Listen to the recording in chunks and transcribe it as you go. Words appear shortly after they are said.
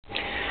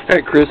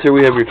Alright, Chris, here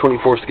we have your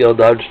 24 scale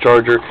Dodge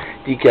Charger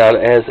decaled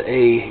as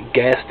a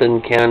Gaston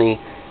County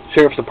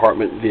Sheriff's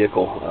Department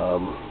vehicle.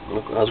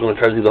 I was going to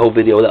try to do the whole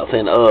video without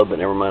saying but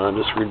never mind, I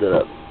just screwed that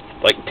up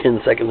like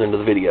 10 seconds into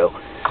the video.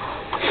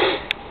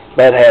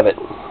 Bad habit.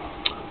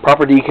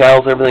 Proper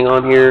decals, everything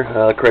on here.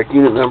 Correct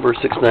unit number,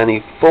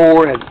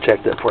 694. Had to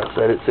check that before I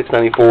said it.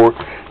 694.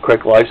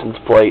 Correct license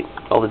plate.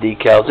 All the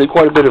decals. Did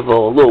quite a bit of a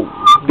little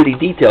bitty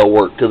detail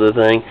work to the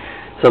thing.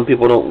 Some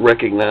people don't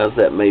recognize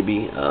that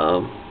maybe.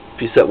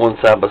 If you set one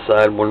side by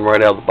side, one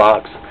right out of the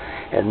box,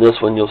 and this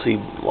one, you'll see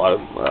a lot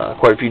of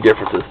quite a few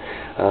differences.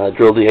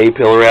 Drilled the A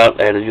pillar out,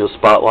 added you a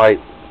spotlight,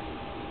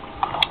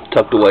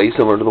 tucked away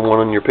similar to the one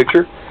on your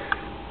picture.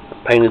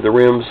 Painted the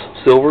rims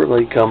silver;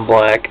 they come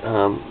black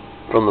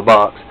from the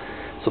box,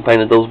 so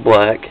painted those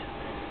black.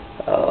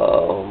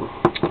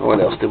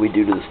 What else did we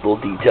do to this little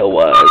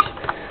detail-wise?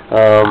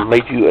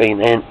 Made you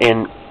an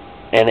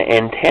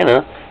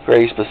antenna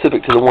very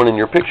specific to the one in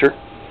your picture.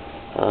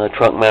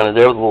 Trunk mounted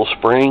there with a little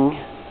spring.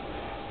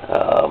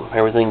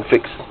 Everything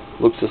fixed,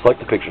 looks just like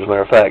the picture, as a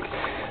matter of fact.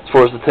 As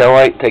far as the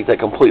taillight, take that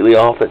completely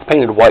off. It's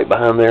painted white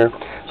behind there,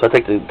 so I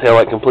take the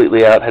taillight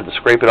completely out. Had to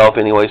scrape it off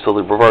anyway so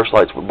the reverse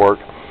lights would work,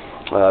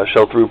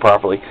 show through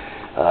properly.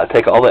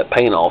 Take all that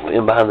paint off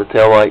in behind the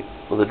taillight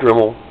with a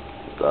Dremel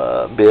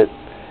bit.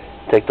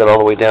 Take that all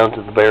the way down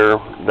to the bare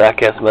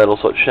diecast metal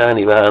so it's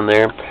shiny behind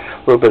there.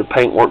 A little bit of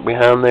paint work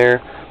behind there.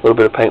 A little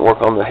bit of paint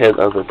work on the head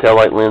of the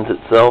taillight lens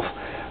itself.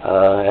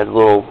 Add a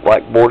little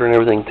black border and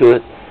everything to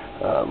it.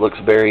 Looks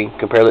very,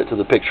 compare that to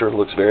the picture,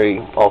 looks very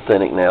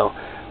authentic now,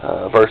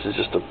 versus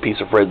just a piece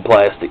of red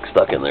plastic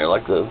stuck in there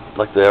like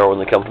they are when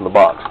they come from the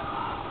box.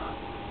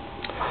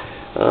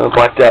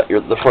 Blacked out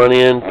the front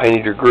end,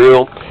 painted your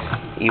grille,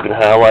 even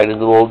highlighted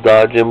the little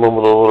Dodge emblem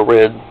with the little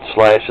red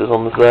slashes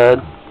on the side.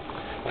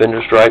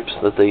 Fender stripes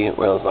that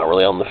well, it's not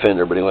really on the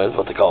fender, but anyway, that's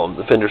what they call them.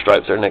 The fender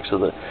stripes are next to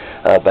the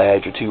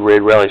badge, or two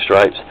red rally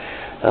stripes.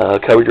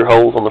 Covered your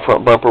holes on the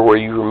front bumper where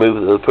you remove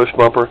the push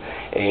bumper,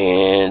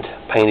 and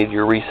painted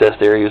your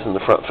recessed areas in the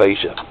front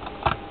fascia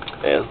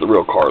as the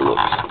real car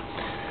looks.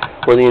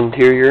 For the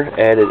interior,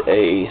 added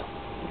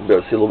you'll be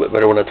able to see a little bit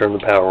better when I turn the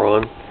power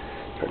on.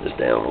 Turn this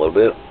down a little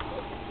bit.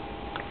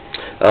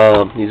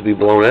 Needs to be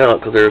blown out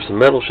because there are some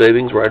metal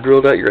shavings where I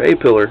drilled out your A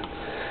pillar.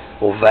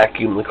 We'll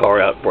vacuum the car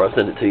out before I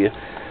send it to you.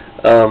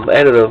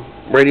 Added a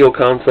radio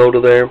console to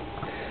there.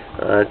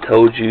 I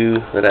told you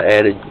that I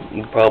added,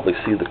 you can probably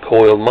see the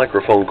coiled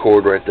microphone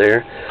cord right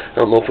there. I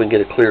don't know if we can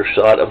get a clear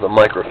shot of the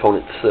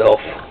microphone itself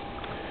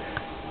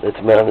that's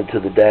mounted to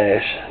the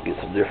dash. Get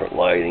some different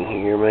lighting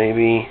here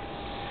maybe.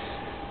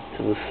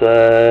 To the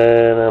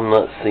side, I'm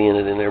not seeing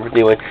it in there, but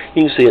anyway,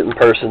 you can see it in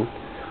person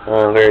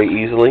very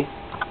easily.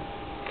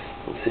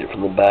 You can see it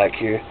from the back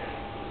here.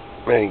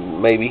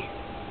 Maybe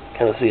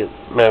kind of see it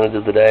mounted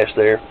to the dash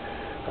there,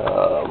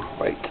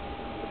 right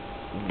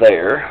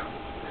there.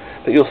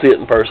 But you'll see it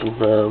in person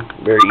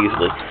very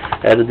easily.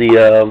 Added the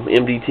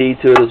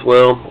MDT to it as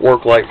well,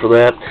 worklight for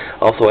that.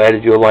 Also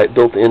added you a light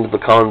built into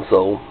the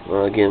console.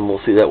 Again, we'll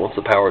see that once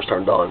the power is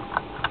turned on.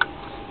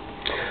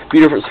 A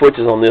few different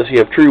switches on this. You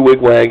have true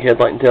wig-wag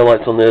headlight and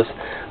taillights on this.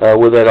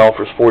 With that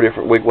offers 4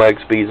 different wig-wag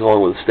speeds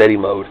along with steady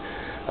mode.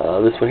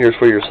 This one here is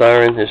for your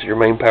siren. This is your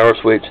main power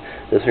switch.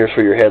 This here is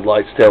for your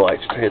headlights,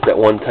 taillights. Hit that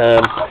one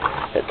time,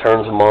 it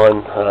turns them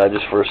on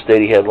just for a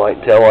steady headlight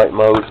and taillight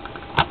mode.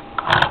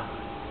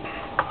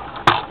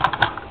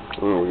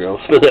 There we go.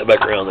 Spin that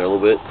back around there a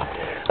little bit.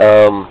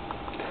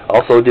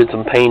 Also did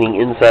some painting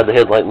inside the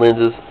headlight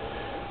lenses.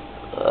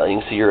 You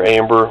can see your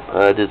amber.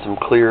 Did some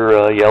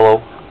clear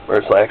yellow, or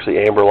it's actually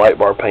amber light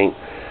bar paint.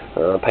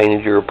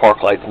 Painted your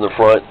park lights in the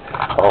front.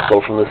 Also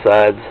from the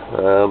sides,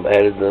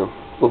 added a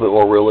little bit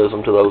more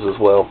realism to those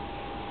as well.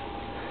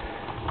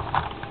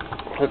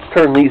 Let's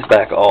turn these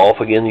back off.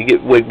 Again, you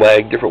get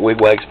wig-wag, different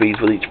wig-wag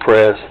speeds with each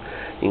press.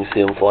 You can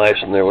see them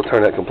flashing there. We'll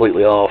turn that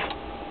completely off.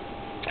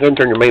 Go ahead and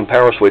turn your main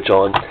power switch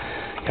on.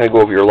 Kind of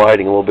go over your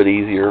lighting a little bit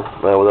easier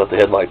without the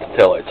headlights and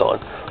taillights on.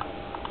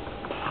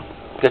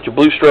 Got your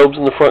blue strobes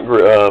in the front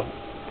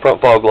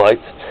fog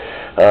lights.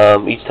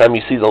 Each time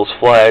you see those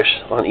flash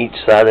on each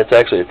side, it's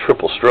actually a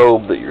triple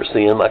strobe that you're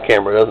seeing. My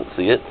camera doesn't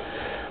see it.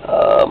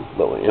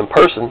 But in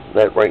person,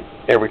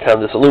 every time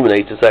this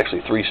illuminates, it's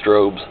actually 3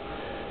 strobes.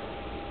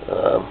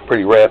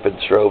 Pretty rapid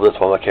strobe. That's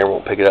why my camera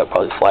won't pick it up.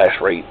 Probably the flash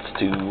rate's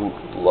too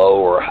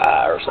low or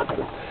high or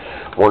something.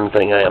 One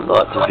thing I am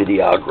not is a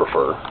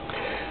videographer.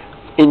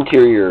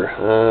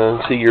 Interior,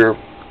 see your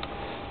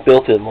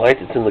built-in light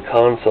that's in the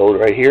console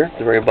right here at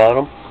the very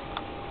bottom.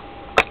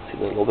 See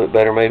that a little bit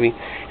better maybe.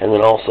 And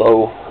then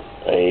also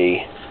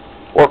a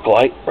work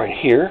light right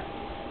here.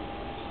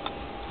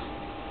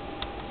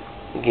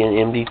 Again,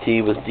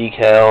 MDT with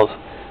decals.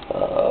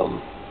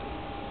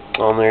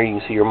 On there you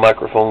can see your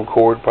microphone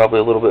cord probably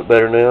a little bit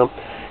better now.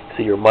 You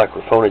see your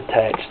microphone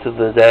attached to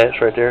the dash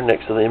right there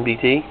next to the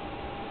MDT.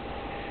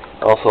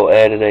 Also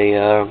added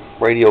a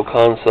radio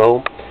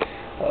console.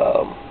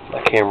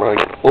 My camera,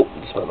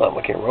 just knocked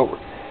my camera over.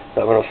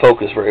 Not going to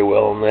focus very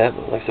well on that.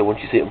 But like I said, once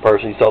you see it in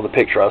person, you saw the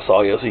picture I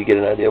saw you, so you get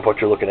an idea of what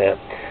you're looking at.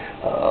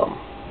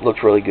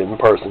 looks really good in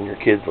person. Your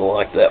kids will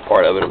like that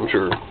part of it, I'm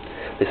sure.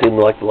 They seem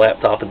to like the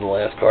laptop in the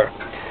last car.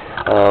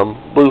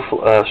 Blue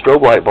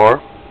strobe light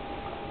bar.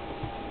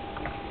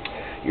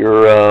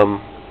 Your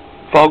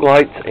fog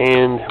lights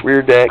and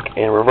rear deck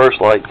and reverse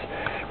lights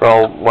are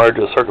all wired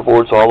to a circuit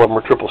board, so all of them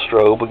are triple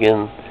strobe.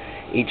 Again,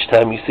 each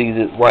time you see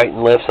the right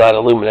and left side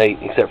illuminate,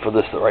 except for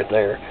this right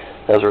there.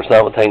 Those are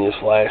simultaneous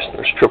flash.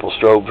 There's triple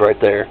strobes right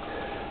there.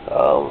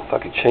 If I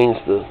could change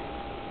the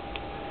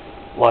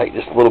light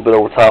just a little bit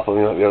over top of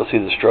them, you might be able to see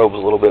the strobes a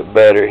little bit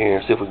better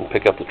here. See if we can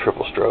pick up the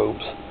triple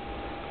strobes.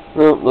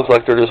 No, looks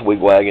like they're just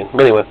wig-wagging.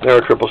 But anyway, they're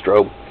a triple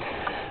strobe.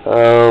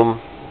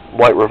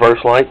 White reverse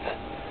lights,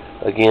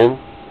 again,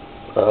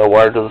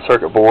 wired to the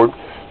circuit board.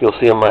 You'll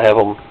see them. I have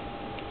them.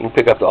 You can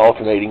pick up the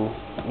alternating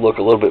look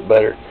a little bit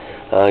better.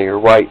 Your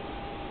right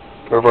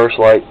reverse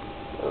light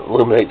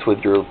illuminates with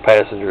your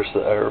passenger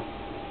side.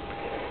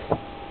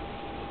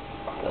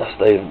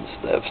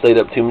 I've stayed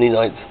up too many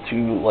nights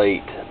too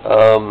late.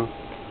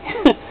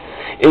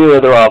 Anyway,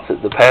 they're off.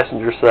 The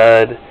passenger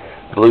side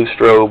blue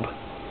strobe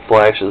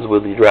flashes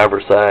with the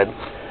driver's side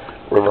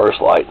reverse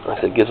light. Like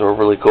I said, it gives them a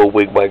really cool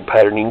wig-wag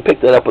pattern. You can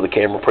pick that up with the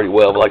camera pretty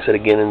well, but like I said,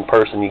 again, in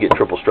person you get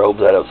triple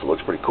strobes out of it, so it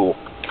looks pretty cool.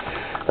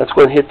 Let's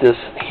go ahead and hit this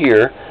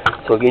here.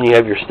 So again, you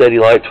have your steady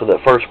lights for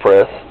that first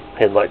press,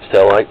 headlights,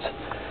 taillights.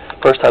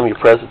 First time you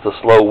press, it's a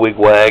slow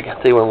wig-wag. I'll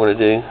tell you what I'm going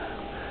to do.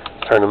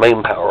 Let's turn the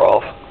main power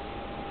off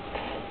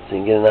so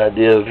you can get an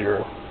idea of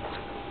your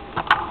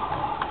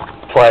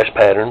flash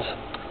patterns.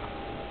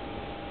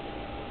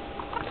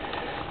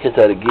 Hit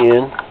that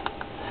again.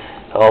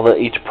 All that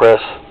each press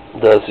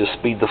does is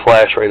speed the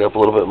flash rate up a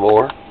little bit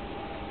more.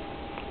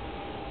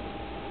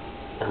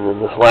 And then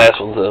this last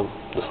one's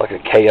just like a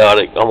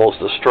chaotic,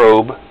 almost a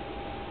strobe.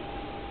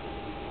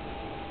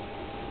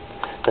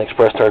 Next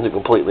press turns it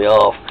completely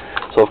off.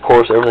 So of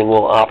course everything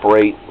will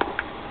operate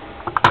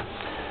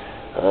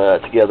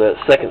together.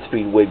 That second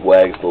speed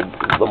wig-wag is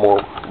the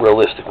more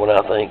realistic one,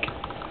 I think.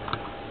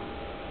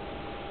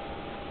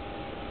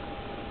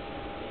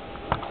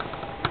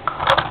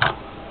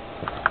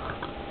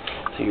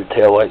 See your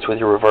tail lights with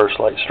your reverse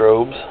light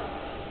strobes.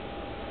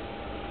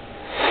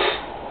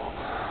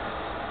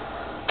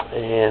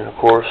 And of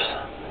course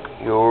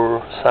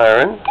your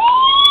siren.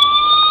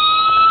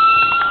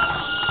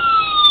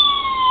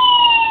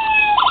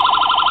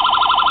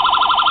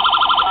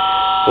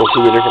 Go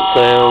through the different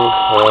sounds.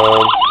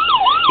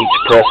 Each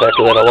press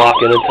after that, I lock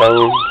in a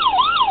tone.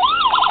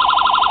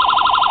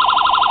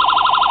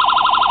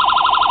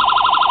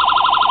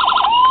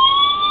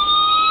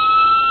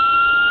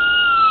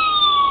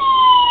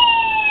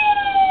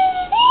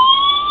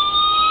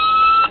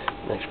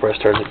 Next press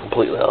turns it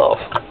completely off.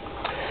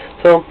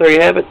 So there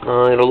you have it.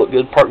 It'll look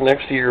good parked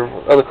next to your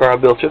other car I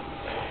built you.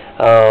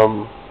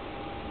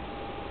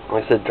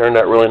 Like I said, it turned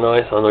out really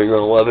nice. I know you're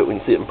going to love it when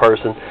you see it in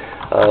person.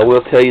 I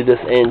will tell you, this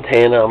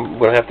antenna, I'm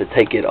going to have to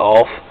take it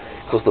off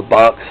because the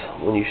box,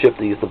 when you ship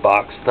these, the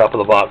top of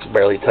the box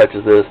barely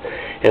touches this.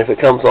 And if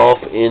it comes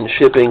off in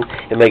shipping,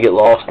 it may get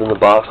lost in the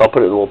box. I'll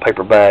put it in a little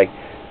paper bag,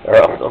 or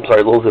I'm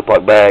sorry, a little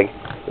Ziploc bag.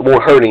 It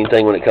won't hurt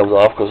anything when it comes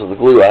off because of the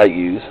glue I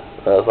use.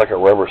 It's like a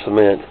rubber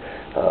cement.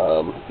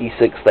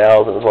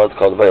 E6000 is what it's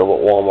called, available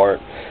at Walmart.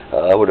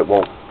 But it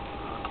won't,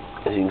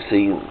 as you can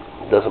see,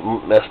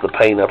 doesn't mess the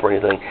paint up or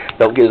anything.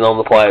 Don't get it on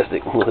the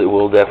plastic. It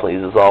will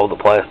definitely dissolve the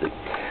plastic.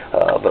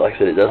 But like I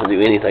said, it doesn't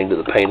do anything to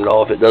the paint at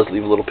all. If it does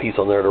leave a little piece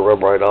on there to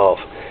rub right off.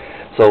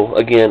 So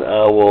again,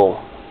 I will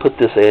put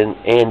this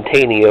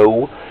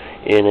antenna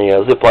in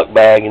a Ziploc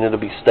bag, and it'll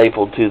be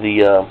stapled to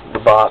the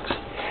box.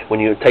 When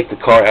you take the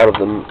car out of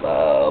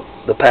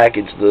the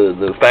package,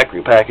 the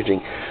factory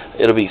packaging,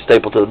 it'll be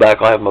stapled to the back.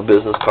 I'll have my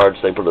business card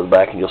stapled to the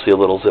back, and you'll see a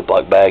little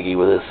Ziploc baggie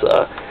with this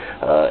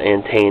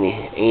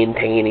antenna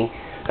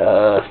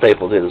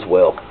stapled in as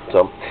well.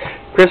 So,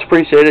 Chris,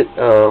 appreciate it.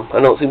 I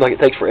know it seems like it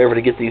takes forever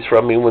to get these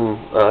from me when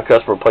a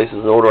customer places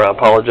an order. I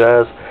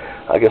apologize.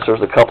 I guess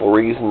there's a couple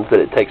reasons that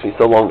it takes me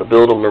so long to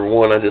build them. Number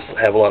one, I just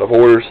have a lot of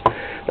orders.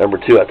 Number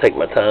two, I take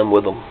my time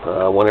with them.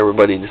 I want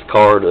everybody's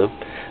car to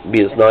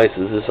be as nice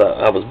as this.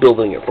 I was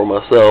building it for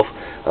myself.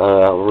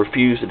 I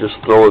refuse to just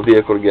throw a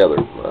vehicle together.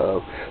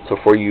 So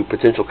for you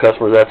potential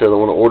customers out there that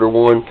want to order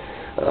one,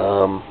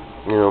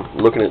 you know,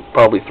 looking at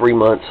probably 3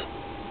 months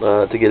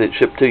to get it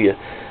shipped to you,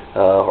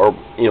 or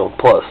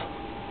plus.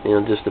 You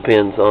know, it just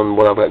depends on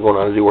what I've got going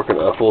on. I do working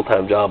a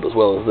full-time job as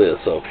well as this,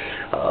 so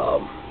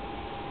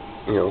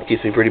you know, it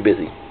keeps me pretty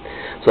busy.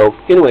 So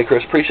anyway,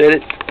 Chris, appreciate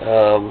it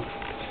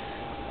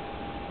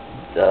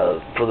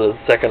for the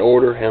second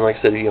order. And like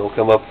I said,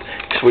 come up,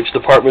 switch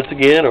departments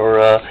again, or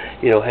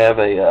have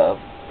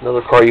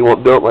another car you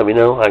want built, let me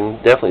know. I can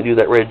definitely do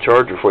that red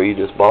Charger for you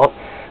just bought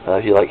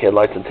if you like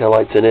headlights and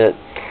taillights in it.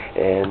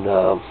 And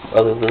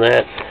other than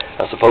that,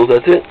 I suppose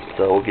that's it.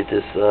 So we'll get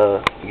this,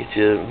 get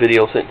you a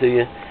video sent to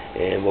you,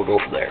 and we'll go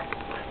from there.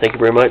 Thank you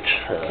very much.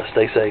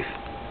 Stay safe.